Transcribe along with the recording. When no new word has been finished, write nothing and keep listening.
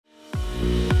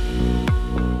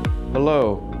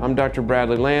Hello, I'm Dr.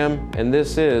 Bradley Lamm, and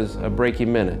this is a Brachy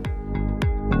Minute.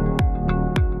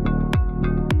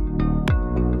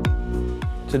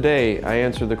 Today, I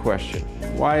answer the question,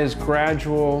 why is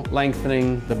gradual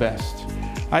lengthening the best?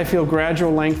 I feel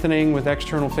gradual lengthening with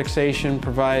external fixation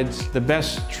provides the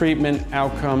best treatment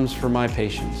outcomes for my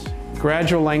patients.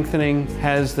 Gradual lengthening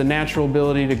has the natural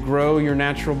ability to grow your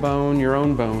natural bone, your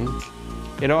own bone.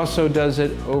 It also does it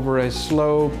over a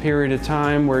slow period of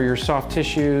time where your soft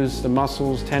tissues, the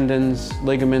muscles, tendons,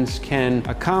 ligaments can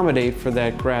accommodate for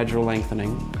that gradual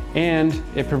lengthening. And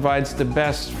it provides the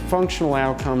best functional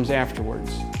outcomes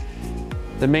afterwards.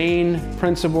 The main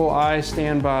principle I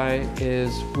stand by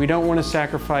is we don't want to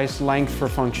sacrifice length for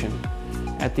function.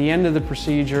 At the end of the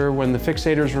procedure, when the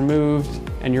fixator is removed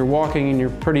and you're walking in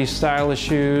your pretty stylish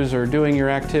shoes or doing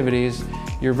your activities,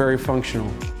 you're very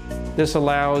functional. This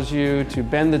allows you to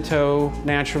bend the toe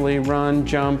naturally, run,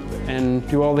 jump, and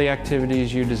do all the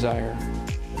activities you desire.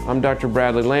 I'm Dr.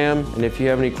 Bradley Lamm, and if you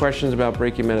have any questions about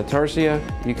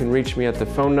Brachymetatarsia, you can reach me at the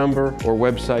phone number or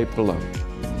website below.